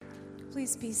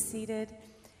Please be seated.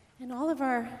 And all of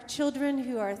our children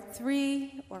who are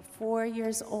 3 or 4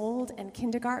 years old and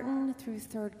kindergarten through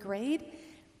 3rd grade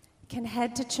can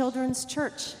head to Children's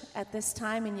Church at this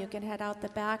time, and you can head out the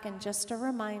back. And just a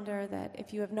reminder that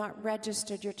if you have not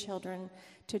registered your children,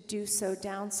 to do so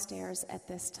downstairs at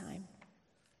this time.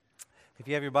 If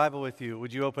you have your Bible with you,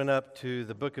 would you open up to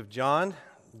the book of John,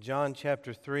 John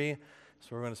chapter 3. So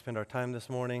we're going to spend our time this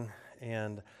morning.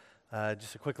 And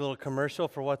just a quick little commercial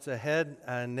for what's ahead.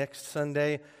 Next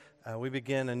Sunday, we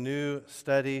begin a new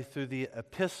study through the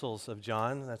epistles of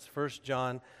John. That's 1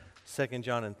 John, 2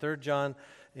 John, and 3 John.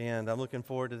 And I'm looking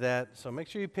forward to that. So make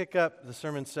sure you pick up the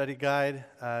sermon study guide.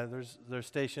 They're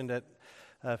stationed at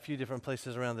a few different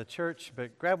places around the church.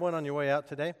 But grab one on your way out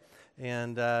today.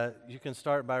 And you can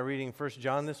start by reading 1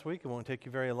 John this week. It won't take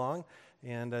you very long.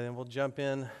 And then we'll jump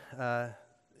into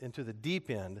the deep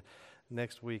end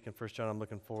next week in 1 John. I'm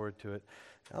looking forward to it.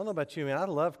 I don't know about you, man. I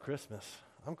love Christmas.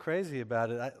 I'm crazy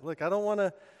about it. I don't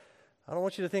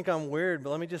want you to think I'm weird,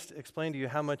 but let me just explain to you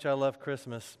how much I love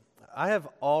Christmas. I have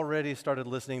already started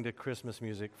listening to Christmas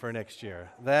music for next year.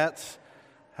 That's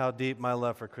how deep my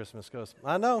love for Christmas goes.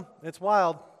 I know, it's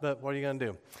wild, but what are you going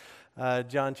to do?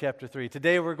 John chapter 3.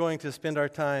 Today we're going to spend our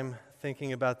time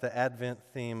thinking about the Advent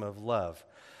theme of love.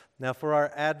 Now for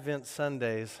our Advent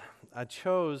Sundays, I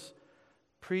chose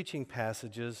preaching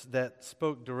passages that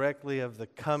spoke directly of the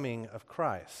coming of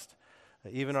Christ.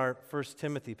 Even our 1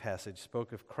 Timothy passage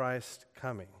spoke of Christ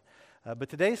coming. But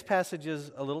today's passage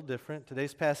is a little different.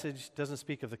 Today's passage doesn't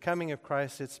speak of the coming of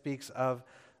Christ, it speaks of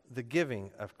the giving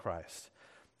of Christ.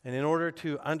 And in order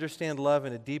to understand love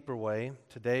in a deeper way,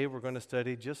 today we're going to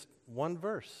study just one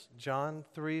verse, John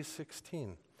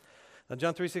 3:16. Now,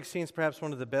 John 3:16 is perhaps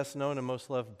one of the best known and most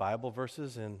loved Bible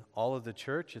verses in all of the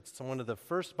church. It's one of the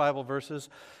first Bible verses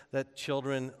that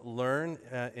children learn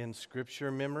in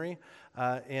Scripture memory.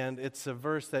 And it's a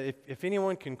verse that if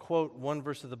anyone can quote one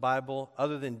verse of the Bible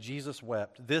other than Jesus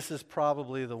wept, this is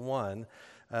probably the one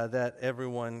that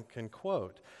everyone can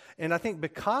quote. And I think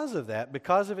because of that,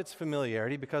 because of its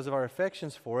familiarity, because of our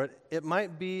affections for it, it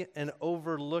might be an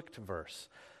overlooked verse.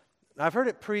 I've heard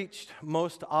it preached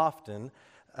most often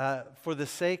for the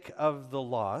sake of the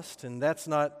lost, and that's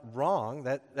not wrong,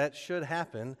 that should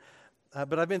happen.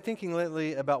 But I've been thinking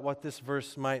lately about what this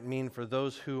verse might mean for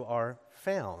those who are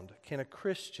found. Can a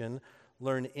Christian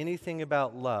learn anything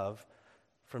about love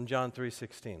from John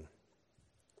 3:16?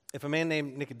 If a man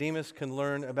named Nicodemus can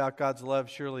learn about God's love,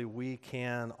 surely we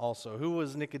can also. Who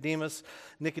was Nicodemus?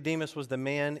 Nicodemus was the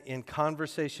man in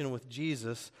conversation with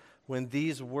Jesus when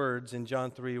these words in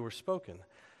John 3 were spoken.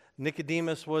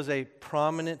 Nicodemus was a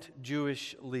prominent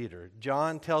Jewish leader.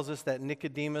 John tells us that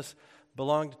Nicodemus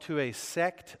belonged to a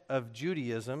sect of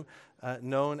Judaism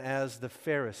known as the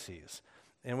Pharisees.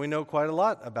 And we know quite a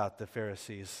lot about the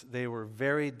Pharisees. They were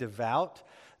very devout.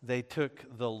 They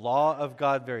took the law of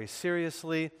God very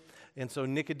seriously. And so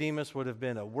Nicodemus would have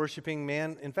been a worshiping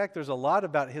man. In fact, there's a lot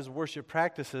about his worship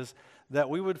practices that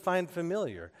we would find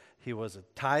familiar. He was a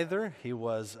tither. He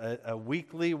was a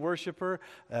weekly worshiper.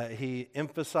 He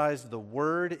emphasized the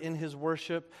word in his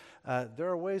worship. There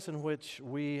are ways in which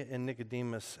we and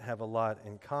Nicodemus have a lot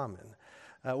in common.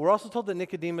 We're also told that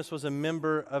Nicodemus was a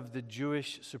member of the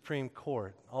Jewish Supreme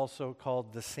Court, also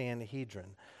called the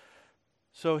Sanhedrin.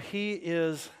 So he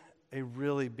is a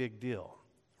really big deal,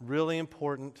 really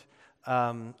important,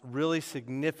 really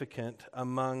significant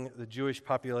among the Jewish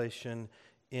population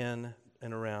in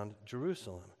and around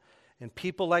Jerusalem. And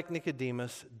people like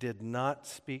Nicodemus did not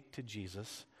speak to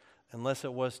Jesus unless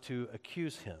it was to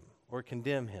accuse him or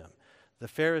condemn him. The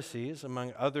Pharisees,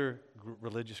 among other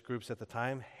religious groups at the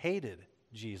time, hated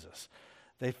Jesus.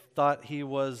 They thought he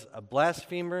was a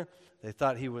blasphemer. They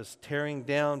thought he was tearing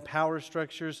down power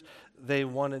structures. They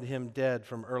wanted him dead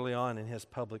from early on in his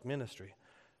public ministry.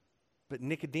 But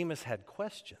Nicodemus had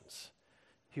questions.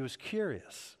 He was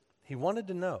curious. He wanted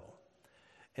to know.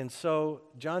 And so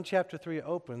John chapter 3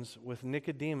 opens with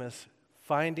Nicodemus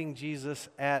finding Jesus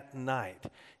at night.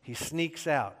 He sneaks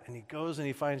out and he goes and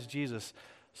he finds Jesus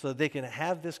so that they can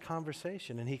have this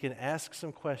conversation and he can ask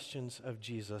some questions of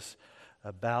Jesus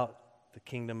about the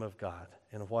kingdom of God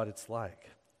and what it's like.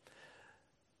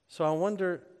 So I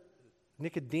wonder,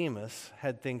 Nicodemus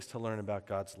had things to learn about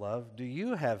God's love. Do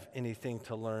you have anything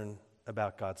to learn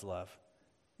about God's love?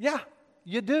 Yeah,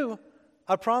 you do.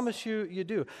 I promise you, you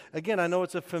do. Again, I know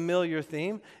it's a familiar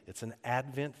theme. It's an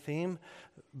Advent theme.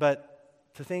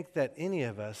 But to think that any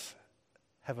of us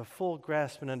have a full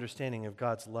grasp and understanding of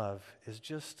God's love is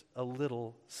just a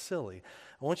little silly.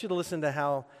 I want you to listen to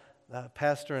how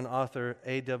pastor and author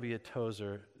A.W.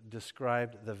 Tozer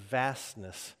described the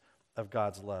vastness of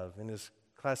God's love in his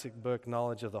classic book,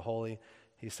 Knowledge of the Holy,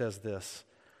 he says this: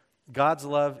 God's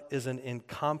love is an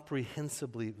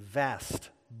incomprehensibly vast,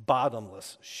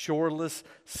 bottomless, shoreless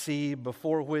sea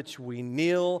before which we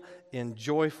kneel in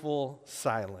joyful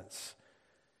silence.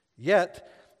 Yet,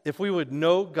 if we would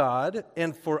know God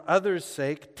and for others'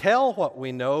 sake tell what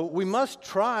we know, we must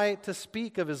try to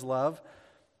speak of His love.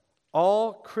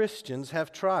 All Christians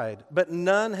have tried, but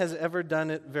none has ever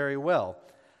done it very well.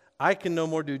 I can no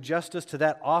more do justice to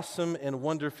that awesome and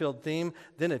wonder-filled theme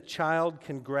than a child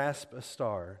can grasp a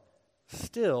star.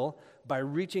 Still, by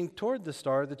reaching toward the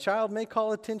star, the child may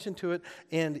call attention to it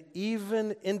and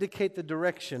even indicate the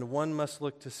direction one must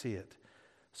look to see it.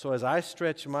 So as I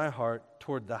stretch my heart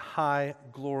toward the high,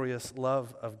 glorious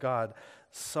love of God,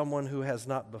 someone who has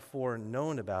not before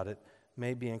known about it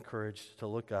may be encouraged to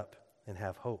look up and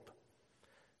have hope.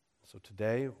 So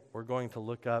today, we're going to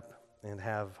look up and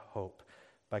have hope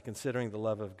by considering the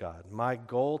love of God. My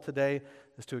goal today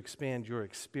is to expand your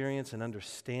experience and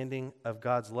understanding of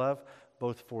God's love,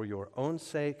 both for your own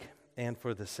sake and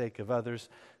for the sake of others.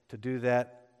 To do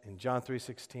that, in John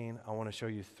 3:16, I want to show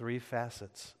you three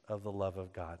facets of the love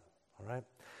of God. All right?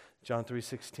 John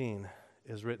 3:16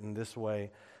 is written this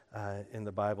way in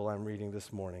the Bible I'm reading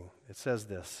this morning. It says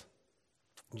this: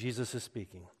 Jesus is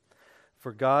speaking.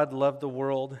 For God loved the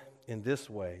world in this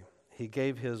way. He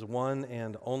gave His one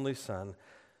and only Son,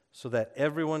 so that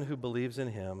everyone who believes in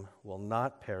Him will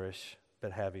not perish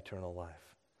but have eternal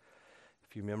life.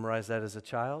 If you memorize that as a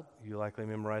child, you likely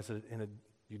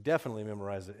you definitely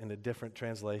memorize it in a different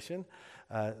translation.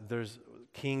 There's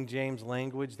King James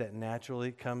language that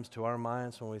naturally comes to our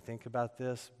minds when we think about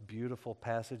this. Beautiful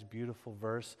passage, beautiful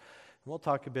verse. And we'll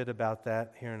talk a bit about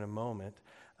that here in a moment.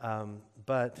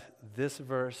 But this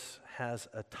verse has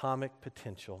atomic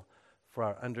potential for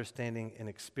our understanding and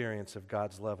experience of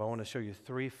God's love. I want to show you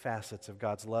three facets of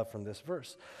God's love from this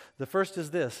verse. The first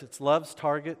is this: its love's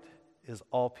target is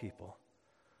all people.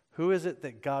 Who is it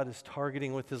that God is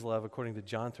targeting with His love? According to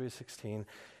John 3:16,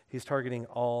 He's targeting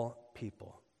all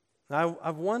people. Now,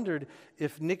 I've wondered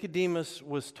if Nicodemus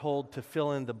was told to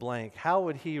fill in the blank, how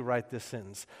would he write this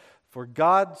sentence? For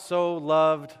God so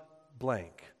loved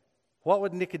blank. What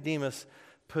would Nicodemus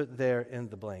put there in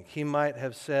the blank? He might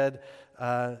have said,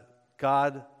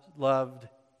 God loved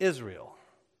Israel.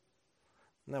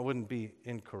 And that wouldn't be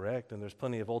incorrect, and there's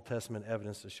plenty of Old Testament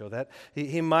evidence to show that.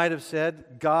 He might have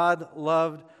said, God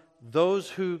loved those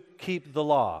who keep the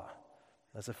law.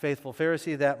 As a faithful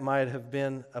Pharisee, that might have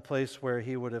been a place where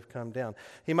he would have come down.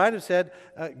 He might have said,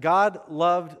 God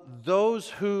loved those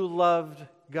who loved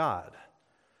God.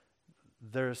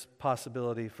 There's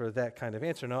possibility for that kind of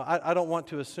answer. Now, I don't want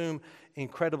to assume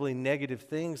incredibly negative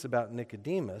things about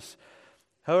Nicodemus.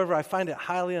 However, I find it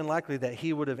highly unlikely that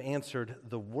he would have answered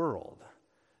the world,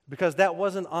 because that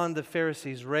wasn't on the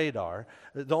Pharisees' radar.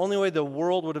 The only way the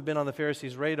world would have been on the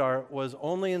Pharisees' radar was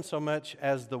only in so much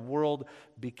as the world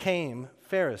became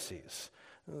Pharisees.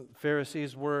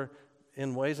 Pharisees were,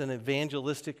 in ways, an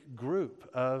evangelistic group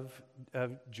of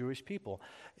Jewish people,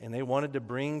 and they wanted to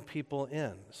bring people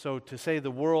in. So to say the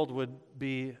world would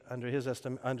be, under his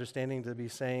understanding, to be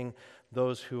saying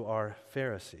those who are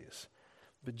Pharisees.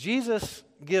 But Jesus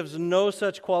gives no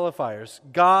such qualifiers.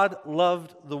 God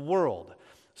loved the world.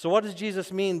 So what does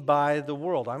Jesus mean by the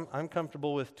world? I'm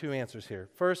comfortable with two answers here.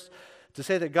 First, to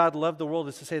say that God loved the world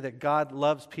is to say that God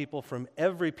loves people from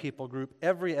every people group,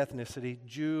 every ethnicity,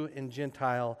 Jew and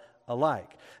Gentile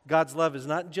alike. God's love is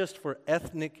not just for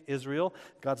ethnic Israel.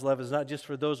 God's love is not just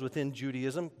for those within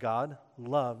Judaism. God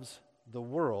loves the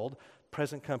world,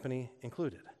 present company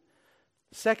included.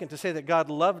 Second, to say that God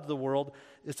loved the world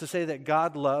is to say that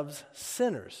God loves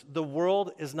sinners. The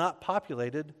world is not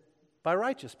populated by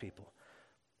righteous people.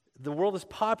 The world is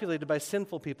populated by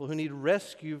sinful people who need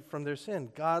rescue from their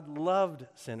sin. God loved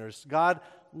sinners. God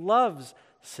loves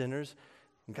sinners.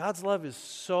 God's love is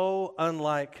so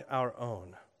unlike our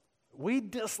own. We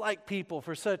dislike people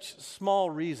for such small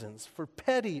reasons, for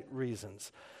petty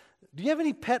reasons. Do you have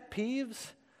any pet peeves?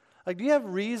 Do you have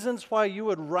reasons why you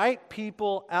would write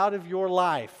people out of your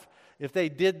life if they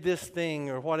did this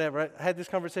thing or whatever? I had this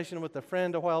conversation with a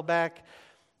friend a while back.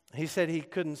 He said he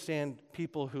couldn't stand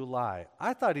people who lie.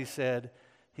 I thought he said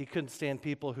he couldn't stand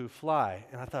people who fly.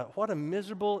 And I thought, what a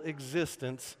miserable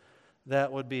existence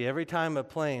that would be. Every time a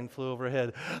plane flew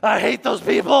overhead, I hate those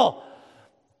people!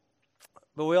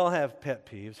 But we all have pet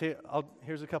peeves.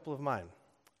 Here's a couple of mine.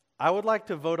 I would like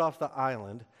to vote off the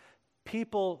island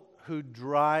people who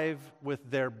drive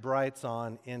with their brights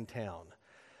on in town.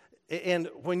 And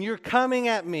when you're coming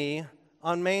at me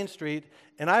on Main Street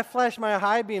and I flash my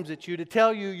high beams at you to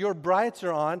tell you your brights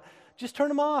are on, just turn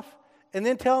them off. And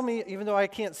then tell me, even though I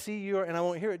can't see you and I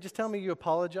won't hear it, just tell me you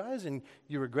apologize and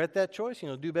you regret that choice,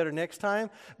 do better next time.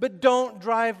 But don't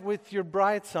drive with your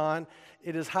brights on.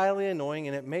 It is highly annoying,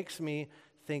 and it makes me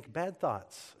think bad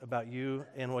thoughts about you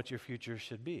and what your future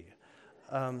should be.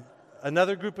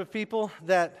 Another group of people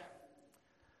that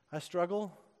I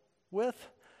struggle with,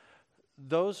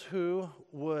 those who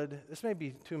would, this may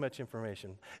be too much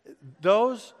information,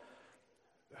 those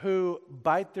who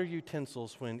bite their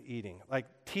utensils when eating, like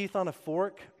teeth on a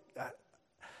fork.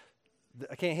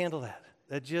 I can't handle that.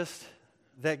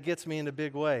 That gets me in a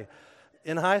big way.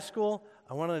 In high school,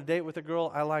 I went on a date with a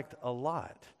girl I liked a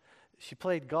lot. She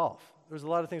played golf. There was a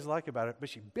lot of things I liked about it, but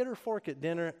she bit her fork at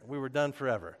dinner. We were done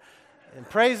forever. And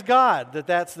praise God that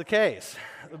that's the case.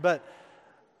 But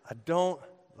I don't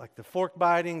like the fork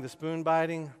biting, the spoon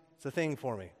biting. It's a thing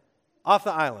for me. Off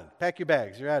the island. Pack your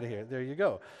bags. You're out of here. There you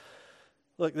go.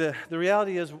 Look, the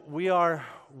reality is we are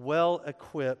well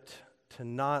equipped to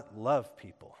not love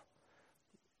people.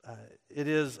 It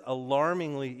is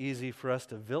alarmingly easy for us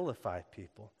to vilify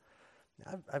people.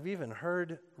 I've even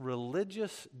heard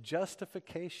religious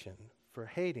justification for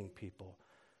hating people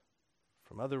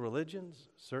from other religions,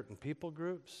 certain people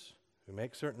groups who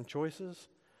make certain choices.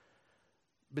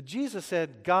 But Jesus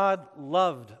said God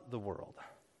loved the world.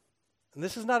 And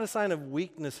this is not a sign of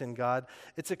weakness in God.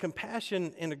 It's a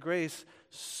compassion and a grace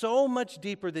so much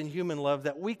deeper than human love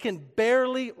that we can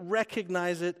barely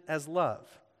recognize it as love.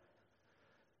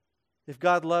 If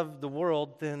God loved the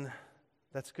world, then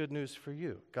that's good news for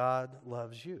you. God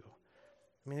loves you.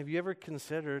 I mean, have you ever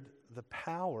considered the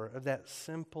power of that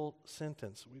simple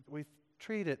sentence? We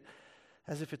treat it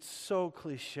as if it's so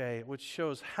cliche, which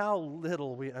shows how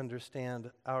little we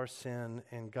understand our sin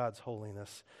and God's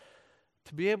holiness.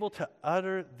 To be able to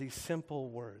utter these simple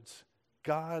words,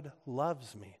 God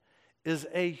loves me, is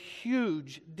a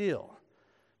huge deal.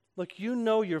 Look, you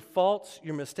know your faults,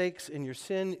 your mistakes, and your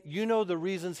sin. You know the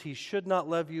reasons He should not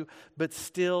love you, but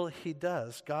still He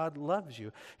does. God loves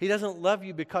you. He doesn't love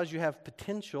you because you have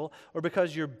potential or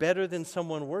because you're better than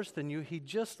someone worse than you. He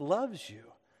just loves you.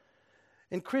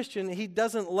 And Christian, He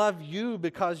doesn't love you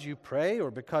because you pray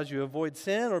or because you avoid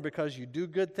sin or because you do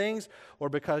good things or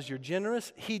because you're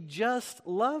generous. He just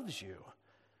loves you.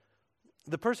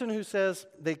 The person who says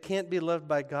they can't be loved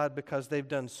by God because they've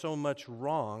done so much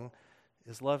wrong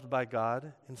is loved by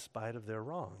God in spite of their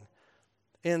wrong.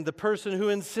 And the person who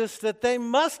insists that they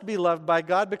must be loved by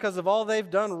God because of all they've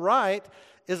done right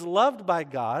is loved by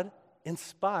God in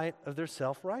spite of their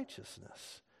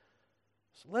self-righteousness.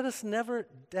 So let us never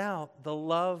doubt the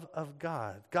love of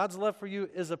God. God's love for you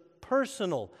is a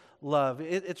personal love.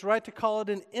 It's right to call it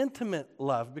an intimate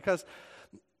love because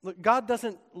look, God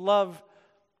doesn't love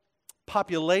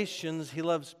populations, He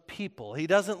loves people. He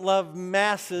doesn't love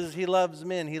masses, He loves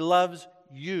men. He loves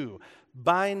you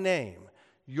by name.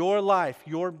 Your life,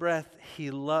 your breath, He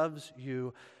loves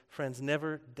you. Friends,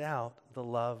 never doubt the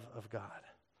love of God.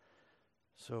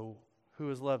 So who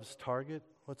is love's target?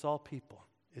 Well, it's all people.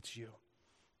 It's you.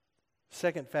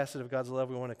 Second facet of God's love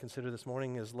we want to consider this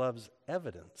morning is love's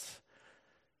evidence.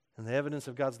 And the evidence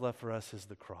of God's love for us is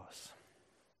the cross.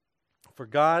 For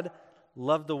God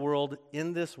loved the world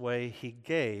in this way, He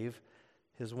gave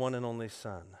His one and only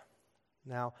Son.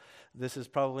 Now, this is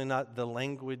probably not the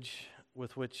language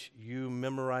with which you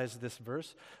memorize this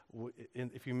verse.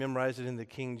 If you memorize it in the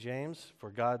King James,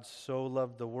 for God so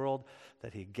loved the world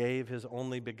that He gave His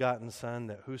only begotten Son,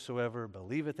 that whosoever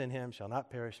believeth in Him shall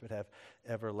not perish but have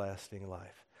everlasting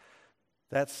life.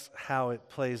 That's how it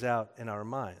plays out in our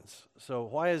minds. So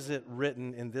why is it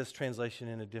written in this translation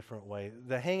in a different way?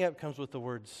 The hang-up comes with the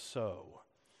word so.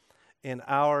 In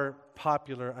our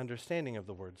popular understanding of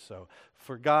the word so.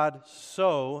 For God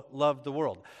so loved the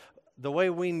world. The way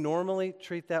we normally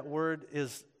treat that word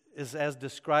is as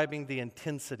describing the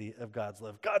intensity of God's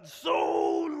love. God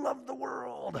so loved the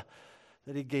world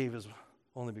that He gave His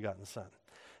only begotten Son.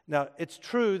 Now, it's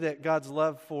true that God's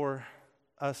love for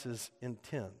us is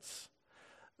intense,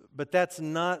 but that's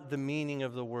not the meaning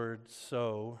of the word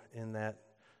so in that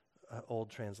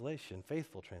old translation,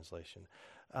 faithful translation.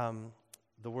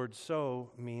 The word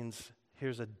so means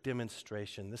here's a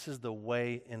demonstration. This is the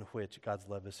way in which God's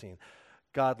love is seen.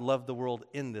 God loved the world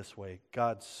in this way.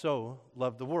 God so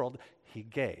loved the world, He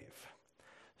gave.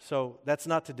 So that's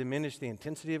not to diminish the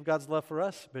intensity of God's love for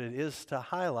us, but it is to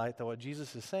highlight that what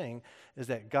Jesus is saying is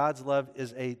that God's love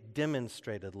is a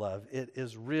demonstrated love. It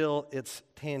is real, it's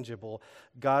tangible.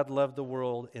 God loved the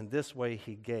world in this way,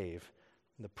 He gave.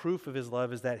 And the proof of His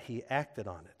love is that He acted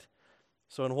on it.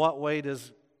 So in what way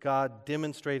does God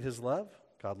demonstrate His love?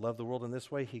 God loved the world in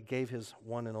this way, He gave His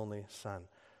one and only Son.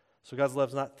 So God's love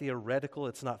is not theoretical,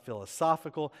 it's not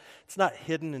philosophical, it's not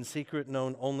hidden in secret,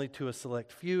 known only to a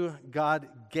select few. God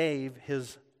gave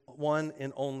his one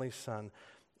and only Son.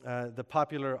 The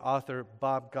popular author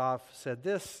Bob Goff said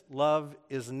this: love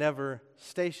is never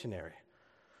stationary.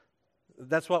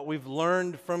 That's what we've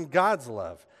learned from God's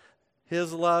love.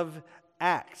 His love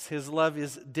acts. His love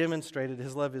is demonstrated.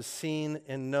 His love is seen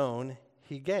and known.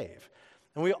 He gave.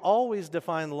 And we always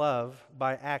define love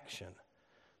by action.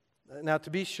 Now, to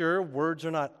be sure, words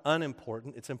are not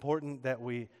unimportant. It's important that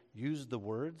we use the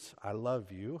words, I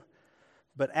love you,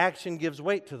 but action gives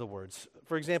weight to the words.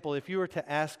 For example, if you were to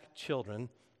ask children,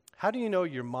 how do you know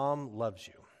your mom loves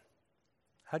you?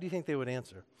 How do you think they would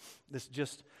answer? This is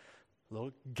just a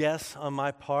little guess on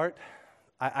my part.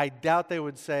 I doubt they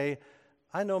would say,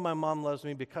 I know my mom loves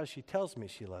me because she tells me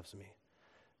she loves me.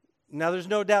 Now, there's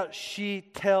no doubt she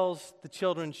tells the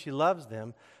children she loves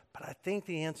them, but I think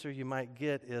the answer you might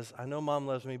get is, I know mom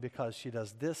loves me because she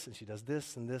does this, and she does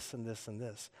this, and this, and this, and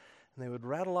this. And they would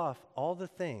rattle off all the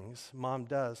things mom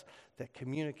does that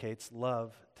communicates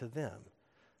love to them.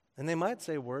 And they might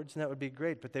say words, and that would be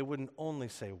great, but they wouldn't only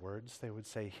say words. They would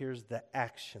say, here's the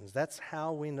actions. That's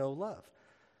how we know love.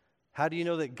 How do you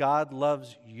know that God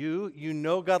loves you? You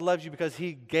know God loves you because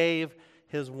he gave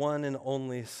his one and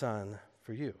only Son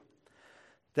for you.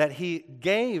 That he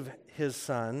gave his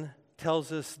Son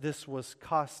tells us this was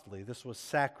costly, this was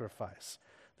sacrifice.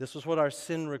 This was what our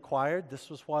sin required, this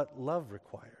was what love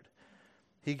required.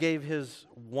 He gave his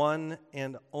one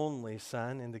and only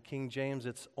Son. In the King James,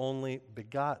 it's only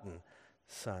begotten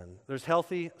Son. There's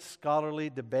healthy scholarly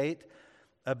debate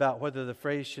about whether the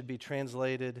phrase should be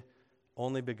translated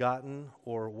only begotten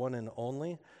or one and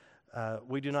only.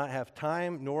 We do not have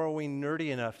time, nor are we nerdy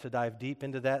enough to dive deep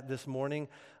into that this morning.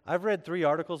 I've read 3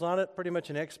 articles on it, pretty much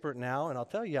an expert now, and I'll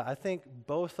tell you, I think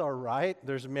both are right.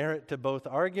 There's merit to both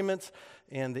arguments,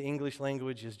 and the English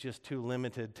language is just too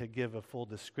limited to give a full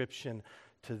description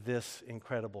to this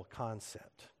incredible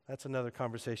concept. That's another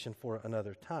conversation for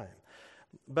another time.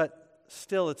 But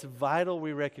still, it's vital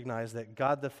we recognize that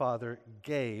God the Father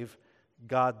gave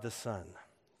God the Son.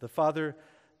 The Father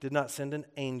did not send an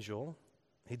angel.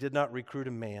 He did not recruit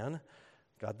a man.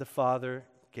 God the Father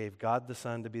gave God the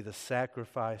Son to be the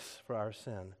sacrifice for our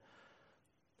sin.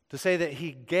 To say that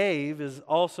he gave is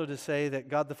also to say that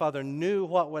God the Father knew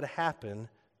what would happen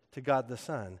to God the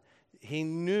Son. He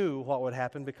knew what would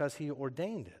happen because he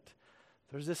ordained it.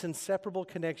 There's this inseparable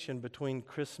connection between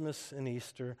Christmas and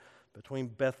Easter, between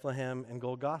Bethlehem and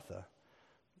Golgotha.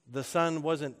 The Son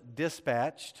wasn't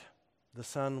dispatched, the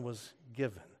Son was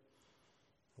given.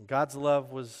 God's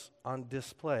love was on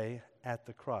display at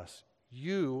the cross.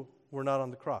 You were not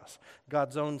on the cross.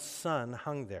 God's own Son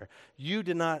hung there. You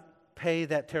did not pay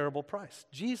that terrible price.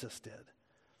 Jesus did.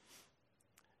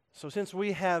 So since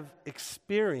we have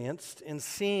experienced and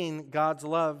seen God's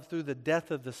love through the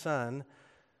death of the Son,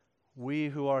 we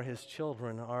who are his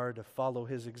children are to follow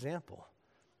his example.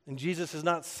 And Jesus is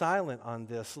not silent on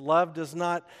this. Love does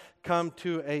not come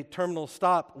to a terminal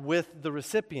stop with the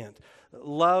recipient.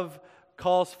 Love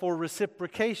calls for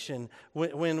reciprocation.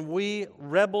 When we,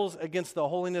 rebels against the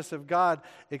holiness of God,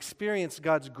 experience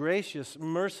God's gracious,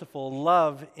 merciful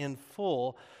love in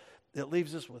full, it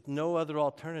leaves us with no other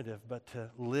alternative but to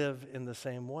live in the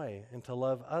same way and to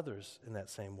love others in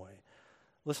that same way.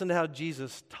 Listen to how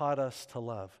Jesus taught us to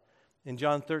love. In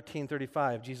John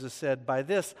 13:35, Jesus said, "By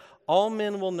this, all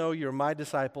men will know you're my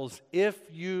disciples if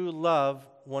you love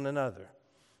one another."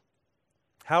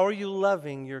 How are you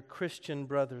loving your Christian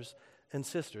brothers and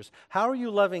sisters? How are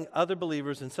you loving other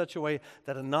believers in such a way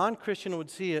that a non-Christian would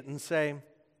see it and say,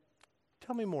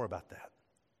 tell me more about that?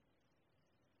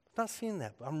 I've not seen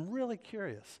that, but I'm really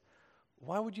curious.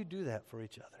 Why would you do that for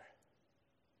each other?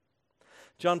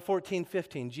 John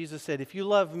 14:15, Jesus said, if you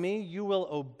love me, you will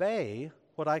obey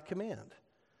what I command.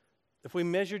 If we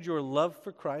measured your love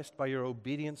for Christ by your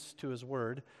obedience to his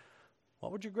word,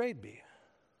 what would your grade be?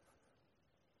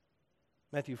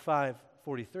 Matthew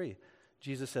 5:43,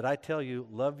 Jesus said, I tell you,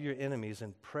 love your enemies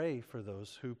and pray for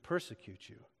those who persecute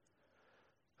you.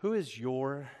 Who is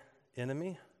your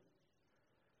enemy?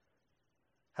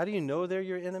 How do you know they're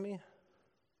your enemy?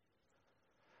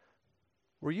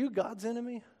 Were you God's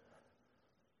enemy?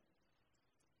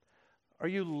 Are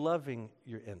you loving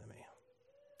your enemy?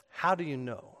 How do you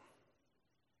know?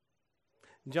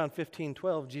 In John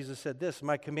 15:12, Jesus said this,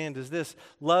 my command is this,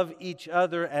 love each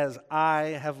other as I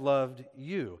have loved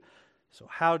you. So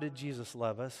how did Jesus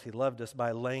love us? He loved us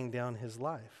by laying down his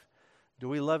life. Do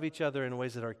we love each other in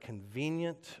ways that are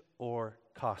convenient or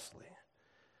costly?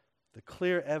 The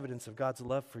clear evidence of God's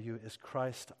love for you is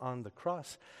Christ on the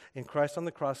cross. And Christ on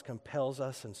the cross compels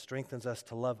us and strengthens us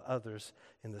to love others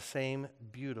in the same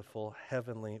beautiful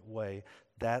heavenly way.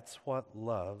 That's what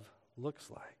love looks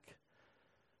like.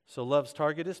 So love's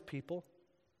target is people.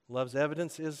 Love's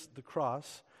evidence is the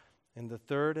cross. And the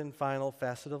third and final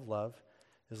facet of love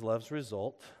is love's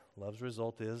result. Love's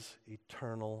result is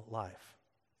eternal life.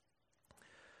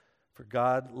 For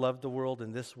God loved the world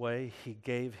in this way, He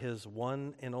gave His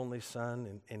one and only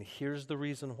Son, and here's the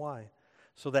reason why.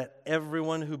 So that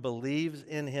everyone who believes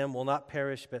in Him will not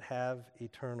perish but have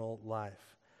eternal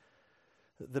life.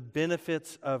 The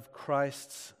benefits of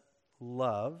Christ's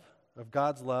love, of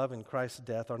God's love and Christ's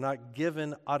death, are not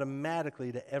given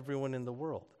automatically to everyone in the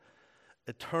world.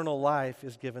 Eternal life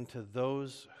is given to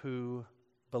those who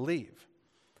believe.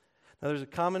 Now, there's a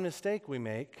common mistake we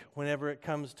make whenever it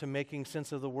comes to making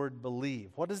sense of the word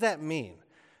believe. What does that mean?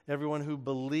 Everyone who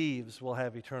believes will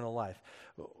have eternal life.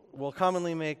 We'll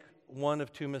commonly make one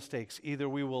of two mistakes. Either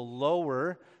we will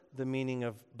lower the meaning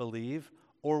of believe,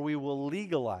 or we will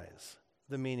legalize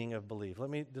the meaning of believe. Let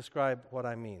me describe what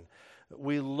I mean.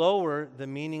 We lower the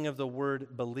meaning of the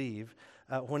word believe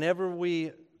whenever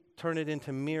we turn it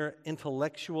into mere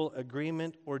intellectual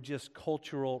agreement or just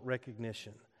cultural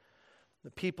recognition. The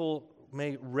people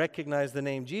may recognize the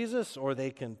name Jesus, or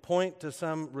they can point to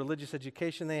some religious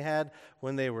education they had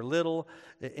when they were little,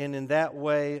 and in that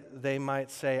way they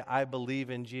might say, I believe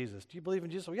in Jesus. Do you believe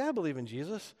in Jesus? Well, yeah, I believe in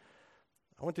Jesus.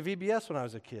 I went to VBS when I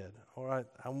was a kid, or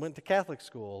I went to Catholic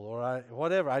school, or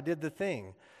whatever. I did the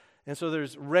thing. And so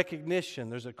there's recognition,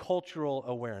 there's a cultural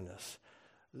awareness.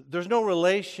 There's no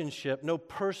relationship, no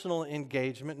personal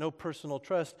engagement, no personal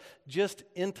trust, just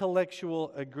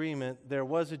intellectual agreement. There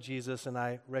was a Jesus, and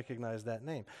I recognize that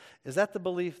name. Is that the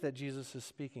belief that Jesus is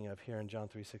speaking of here in John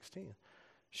 3:16?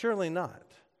 Surely not.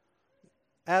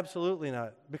 Absolutely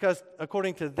not. Because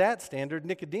according to that standard,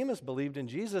 Nicodemus believed in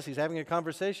Jesus. He's having a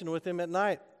conversation with him at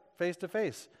night, face to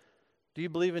face. Do you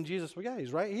believe in Jesus? Well, yeah,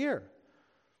 he's right here.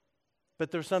 But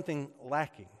there's something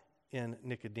lacking in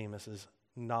Nicodemus's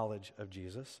knowledge of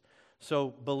Jesus. So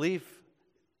belief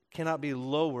cannot be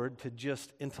lowered to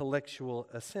just intellectual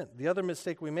assent. The other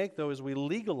mistake we make, though, is we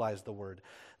legalize the word.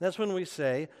 That's when we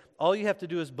say, all you have to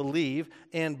do is believe,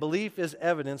 and belief is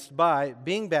evidenced by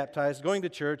being baptized, going to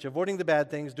church, avoiding the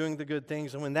bad things, doing the good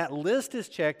things. And when that list is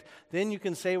checked, then you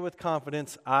can say with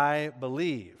confidence, I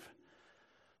believe.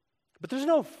 But there's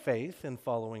no faith in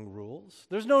following rules.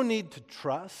 There's no need to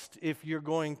trust if you're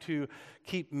going to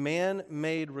keep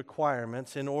man-made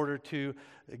requirements in order to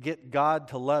get God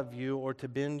to love you or to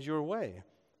bend your way.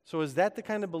 So is that the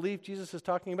kind of belief Jesus is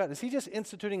talking about? Is He just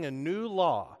instituting a new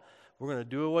law? We're going to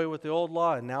do away with the old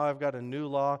law, and now I've got a new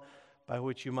law by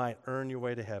which you might earn your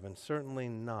way to heaven. Certainly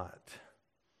not.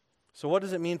 So what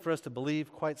does it mean for us to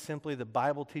believe? Quite simply, the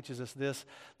Bible teaches us this,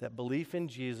 that belief in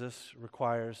Jesus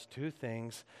requires two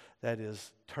things, that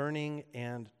is, turning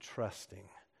and trusting.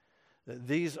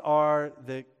 These are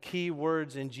the key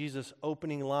words in Jesus'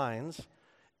 opening lines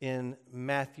in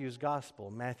Matthew's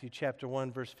Gospel. Matthew chapter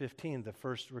 1, verse 15, the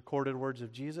first recorded words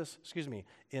of Jesus,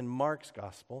 in Mark's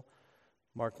Gospel.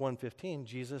 Mark 1:15,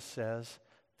 Jesus says,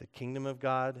 the kingdom of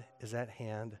God is at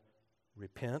hand.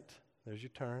 Repent, there's your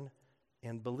turn,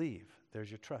 and believe.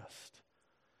 There's your trust.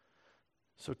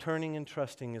 So turning and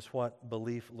trusting is what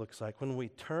belief looks like. When we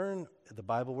turn, the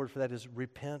Bible word for that is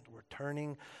repent. We're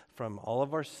turning from all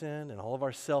of our sin and all of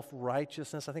our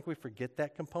self-righteousness. I think we forget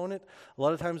that component. A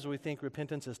lot of times we think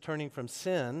repentance is turning from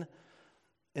sin,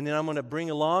 and then I'm going to bring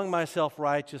along my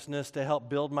self-righteousness to help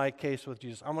build my case with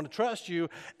Jesus. I'm going to trust you,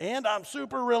 and I'm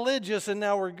super religious, and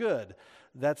now we're good.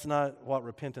 That's not what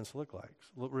repentance looked like.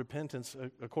 Repentance,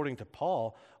 according to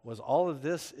Paul, was all of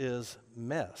this is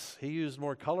mess. He used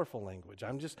more colorful language.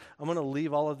 I'm going to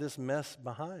leave all of this mess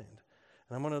behind.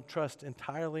 And I'm going to trust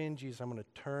entirely in Jesus. I'm going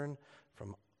to turn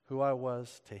from who I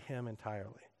was to Him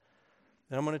entirely.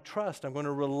 And I'm going to trust, I'm going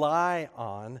to rely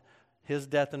on His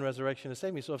death and resurrection to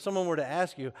save me. So if someone were to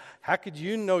ask you, how could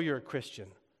you know you're a Christian?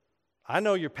 I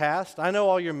know your past. I know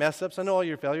all your mess-ups. I know all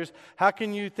your failures. How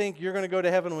can you think you're going to go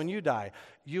to heaven when you die?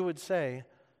 You would say,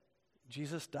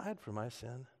 Jesus died for my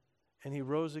sin, and He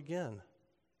rose again.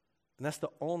 And that's the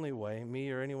only way me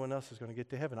or anyone else is going to get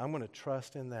to heaven. I'm going to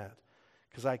trust in that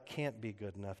because I can't be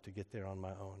good enough to get there on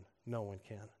my own. No one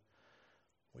can.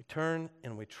 We turn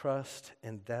and we trust,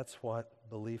 and that's what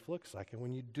belief looks like. And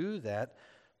when you do that,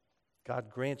 God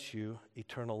grants you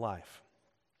eternal life.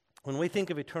 When we think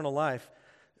of eternal life,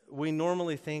 we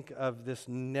normally think of this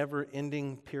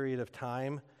never-ending period of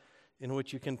time in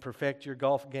which you can perfect your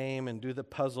golf game and do the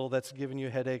puzzle that's given you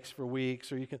headaches for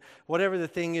weeks, or you can, whatever the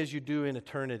thing is you do in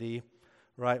eternity,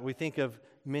 right? We think of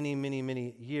many, many,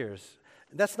 many years.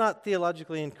 That's not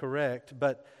theologically incorrect,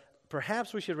 but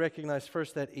perhaps we should recognize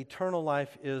first that eternal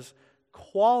life is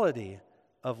quality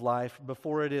of life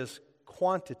before it is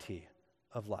quantity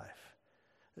of life.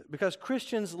 Because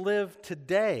Christians live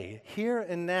today, here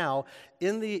and now,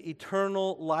 in the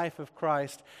eternal life of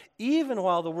Christ, even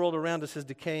while the world around us is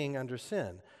decaying under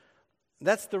sin.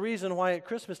 That's the reason why at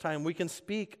Christmas time we can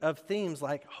speak of themes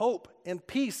like hope and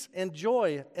peace and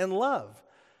joy and love.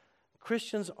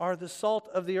 Christians are the salt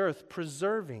of the earth,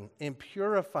 preserving and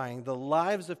purifying the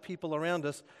lives of people around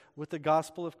us with the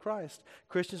gospel of Christ.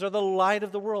 Christians are the light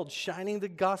of the world, shining the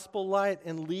gospel light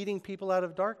and leading people out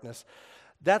of darkness.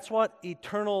 That's what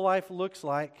eternal life looks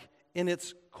like in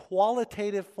its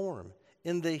qualitative form,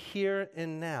 in the here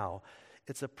and now.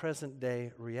 It's a present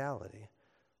day reality.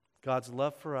 God's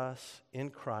love for us in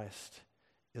Christ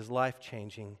is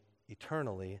life-changing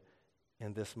eternally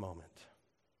in this moment.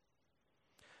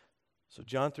 So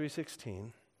John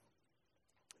 3:16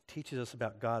 teaches us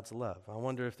about God's love. I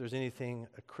wonder if there's anything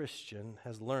a Christian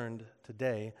has learned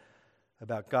today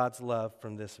about God's love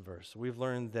from this verse. We've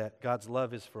learned that God's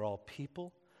love is for all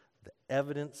people. The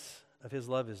evidence of his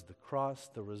love is the cross.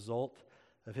 The result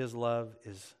of his love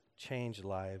is changed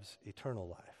lives, eternal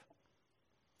life.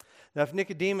 Now, if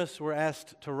Nicodemus were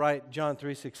asked to write John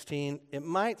 3:16, it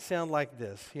might sound like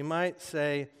this. He might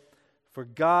say, "For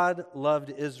God loved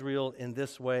Israel in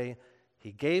this way.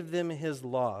 He gave them his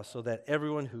law so that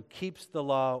everyone who keeps the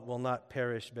law will not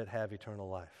perish but have eternal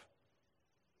life."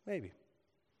 Maybe.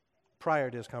 Prior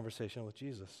to his conversation with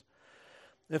Jesus.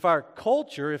 If our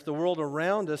culture, if the world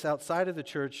around us outside of the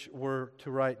church were to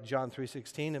write John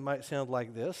 3:16, it might sound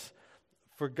like this.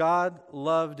 For God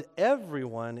loved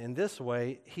everyone in this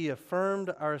way. He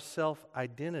affirmed our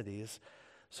self-identities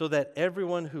so that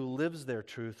everyone who lives their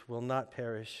truth will not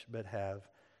perish but have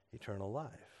eternal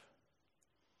life.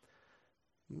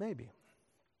 Maybe.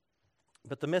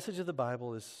 But the message of the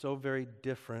Bible is so very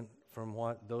different from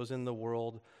what those in the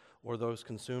world or those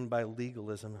consumed by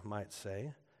legalism might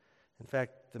say. In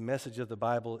fact, the message of the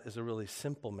Bible is a really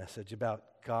simple message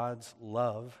about God's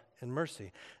love and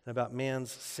mercy, and about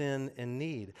man's sin and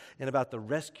need, and about the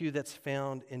rescue that's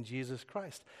found in Jesus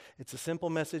Christ. It's a simple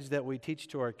message that we teach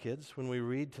to our kids when we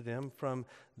read to them from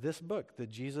this book, the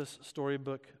Jesus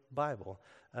Storybook Bible.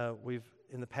 We've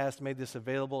in the past made this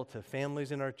available to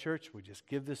families in our church. We just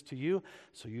give this to you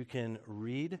so you can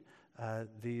read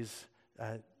these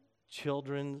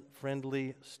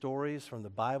children-friendly stories from the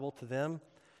Bible to them.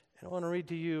 And I want to read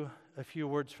to you a few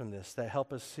words from this that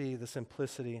help us see the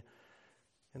simplicity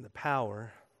and the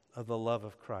power of the love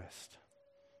of Christ.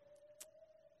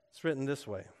 It's written this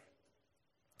way.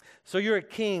 "So you're a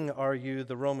king, are you?"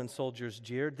 the Roman soldiers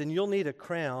jeered. "Then you'll need a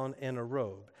crown and a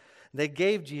robe." They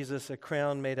gave Jesus a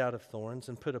crown made out of thorns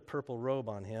and put a purple robe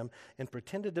on him and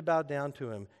pretended to bow down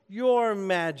to him. "Your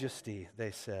Majesty,"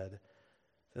 they said.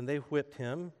 Then they whipped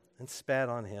him and spat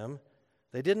on him.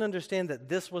 They didn't understand that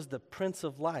this was the Prince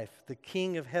of Life, the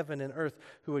King of heaven and earth,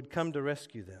 who had come to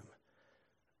rescue them.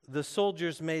 The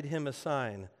soldiers made him a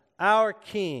sign, "Our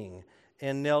King,"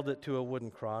 and nailed it to a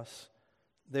wooden cross.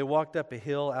 They walked up a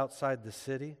hill outside the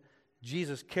city.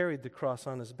 Jesus carried the cross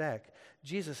on his back.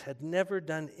 Jesus had never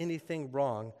done anything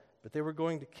wrong, but they were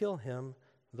going to kill him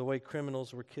the way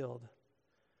criminals were killed.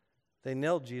 They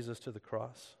nailed Jesus to the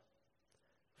cross.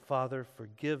 "Father,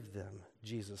 forgive them,"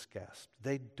 Jesus gasped.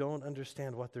 "They don't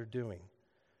understand what they're doing."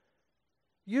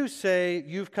 "You say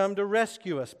you've come to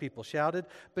rescue us," people shouted,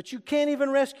 "but you can't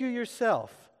even rescue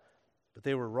yourself." But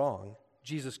they were wrong.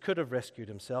 Jesus could have rescued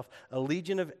himself. A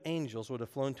legion of angels would have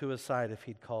flown to his side if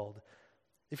he'd called.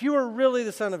 "If you were really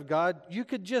the Son of God, you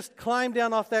could just climb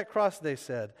down off that cross," they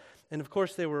said. And of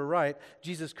course they were right.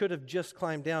 Jesus could have just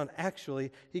climbed down.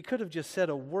 Actually, he could have just said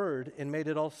a word and made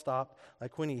it all stop,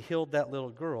 like when he healed that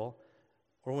little girl,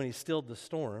 or when he stilled the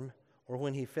storm, or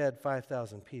when he fed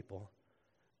 5,000 people.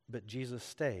 But Jesus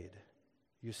stayed.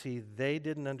 You see, they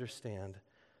didn't understand.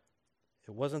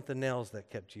 It wasn't the nails that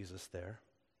kept Jesus there.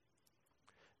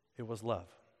 It was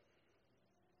love.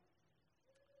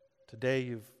 Today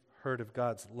you've heard of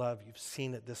God's love. You've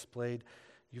seen it displayed.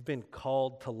 You've been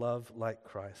called to love like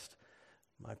Christ.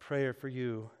 My prayer for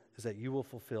you is that you will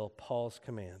fulfill Paul's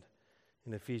command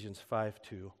in Ephesians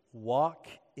 5:2. Walk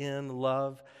in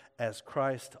love as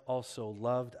Christ also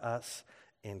loved us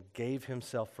and gave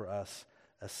himself for us,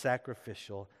 a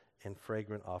sacrificial and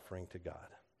fragrant offering to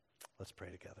God. Let's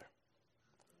pray together.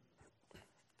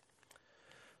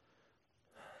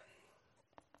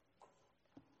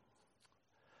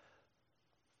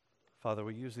 Father,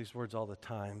 we use these words all the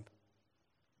time,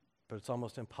 but it's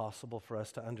almost impossible for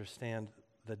us to understand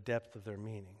the depth of their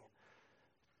meaning.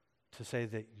 to say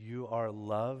that you are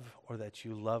love, or that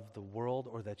you love the world,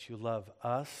 or that you love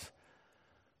us.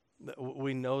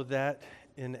 We know that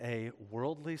in a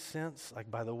worldly sense, like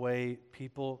by the way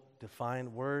people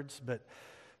define words, but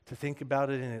to think about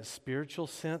it in a spiritual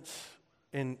sense,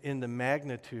 in the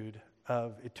magnitude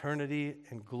of eternity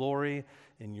and glory,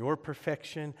 in your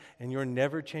perfection and your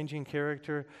never-changing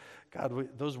character,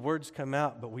 God, those words come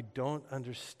out, but we don't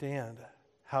understand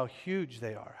how huge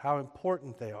they are, how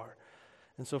important they are.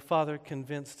 And so, Father,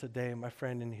 convince today my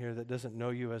friend in here that doesn't know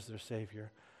you as their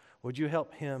Savior. Would you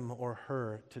help him or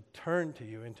her to turn to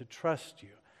you and to trust you,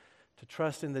 to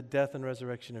trust in the death and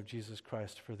resurrection of Jesus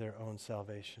Christ for their own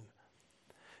salvation?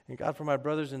 And God, for my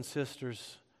brothers and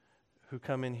sisters who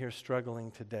come in here struggling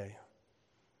today,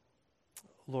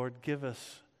 Lord, give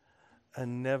us a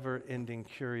never-ending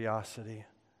curiosity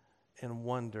and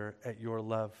wonder at your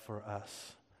love for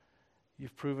us.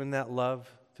 You've proven that love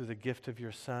through the gift of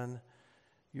your Son.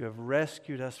 You have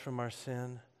rescued us from our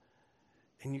sin,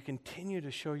 and you continue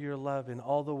to show your love in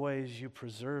all the ways you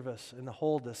preserve us and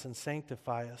hold us and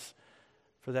sanctify us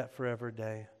for that forever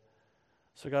day.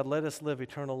 So God, let us live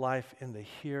eternal life in the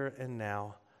here and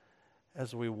now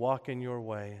as we walk in your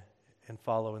way and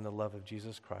follow in the love of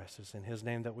Jesus Christ. It's in his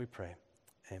name that we pray.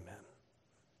 Amen.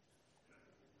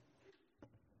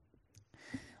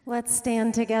 Let's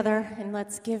stand together and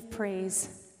let's give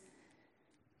praise